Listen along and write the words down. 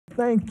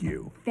thank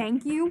you.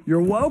 Thank you?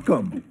 You're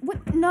welcome.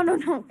 What? No.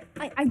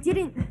 I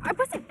didn't. I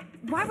wasn't.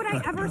 Why would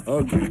I ever say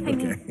that? I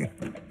mean,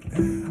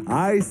 Okay.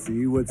 I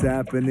see what's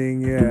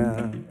happening,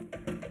 yeah.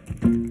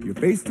 You're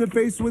face to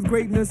face with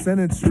greatness and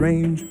it's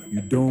strange.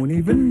 You don't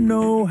even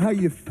know how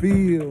you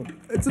feel.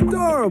 It's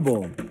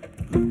adorable.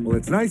 Well,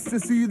 it's nice to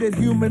see that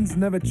humans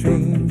never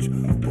change.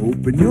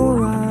 Open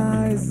your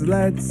eyes,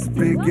 let's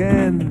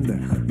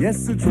begin.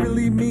 Yes, it's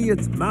really me,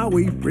 it's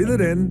Maui, breathe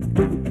it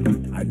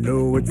in. I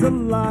know it's a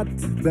lot,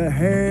 the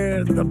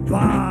hair, the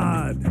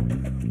bod.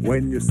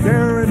 When you're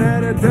staring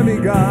at a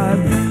demigod,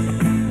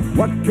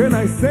 what can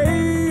I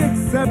say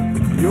except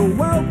you're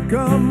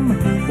welcome?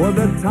 For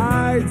the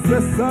tides,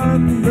 the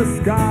sun, the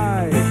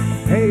sky.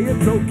 Hey,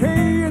 it's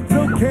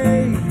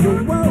okay,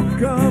 you're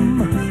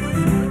welcome.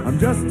 I'm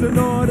just an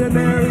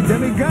ordinary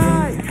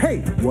demi-guy.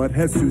 Hey, what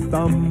has two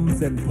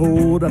thumbs and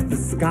pulled up the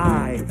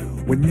sky?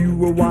 When you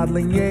were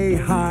waddling yay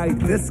high,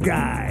 this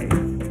guy.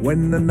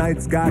 When the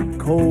nights got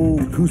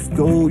cold, who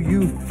stole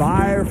you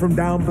fire from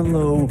down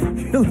below?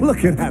 You're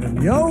looking at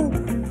him, yo.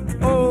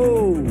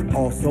 Oh,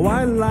 also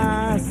I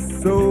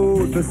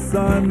lasso the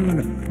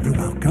sun. You're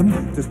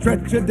welcome to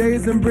stretch your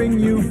days and bring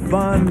you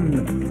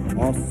fun.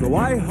 Also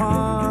I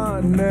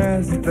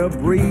harness the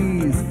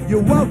breeze.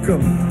 You're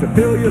welcome to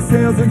fill your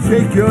sails and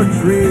shake your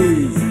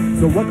trees.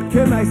 So what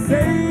can I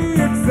say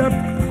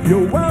except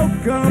you're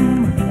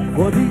welcome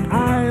for the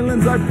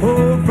islands I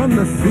pulled from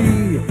the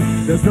sea.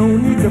 There's no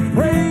need to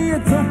pray,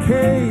 it's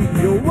okay,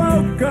 you're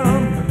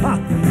welcome. Ha,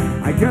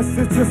 I guess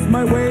it's just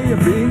my way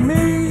of being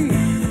me.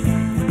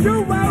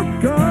 You're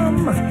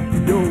welcome,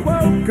 you're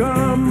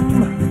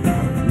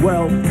welcome.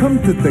 Well,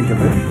 come to think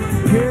of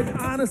it, kid,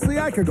 honestly,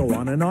 I could go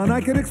on and on. I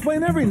could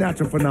explain every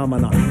natural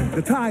phenomenon.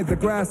 The tide, the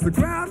grass, the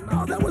ground.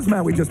 Oh, that was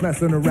Maui just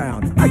messing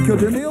around. I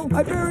killed an eel,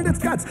 I buried its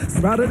guts.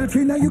 Sprouted a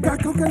tree, now you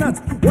got coconuts.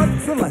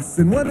 What's the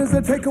lesson? What is the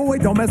takeaway?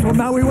 Don't mess with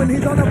Maui when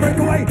he's on a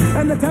breakaway.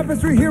 And the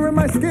tapestry here in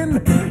my skin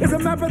is a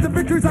map of the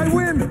victories I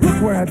win.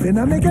 Look where I've been,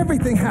 I make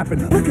everything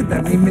happen. Look at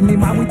that, me, mini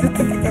Maui.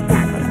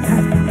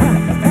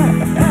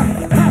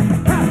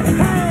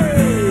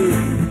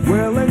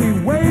 Well,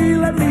 anyway,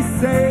 let me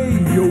say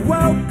you're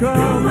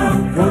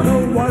welcome for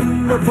the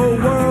wonderful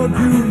world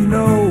you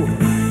know.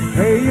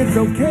 Hey, it's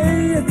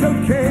okay,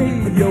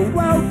 you're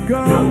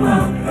welcome.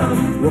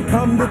 Well,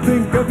 come to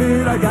think of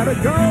it, I gotta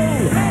go.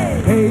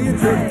 Hey,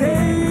 it's your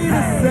day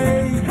to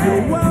say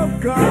you're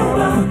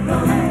welcome.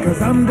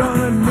 Cause I'm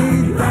gonna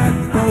need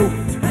that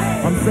boat.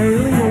 I'm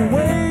sailing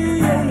away,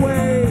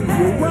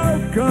 you're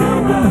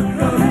welcome.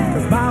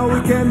 Cause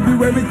Maui can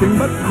do everything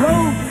but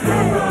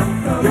float.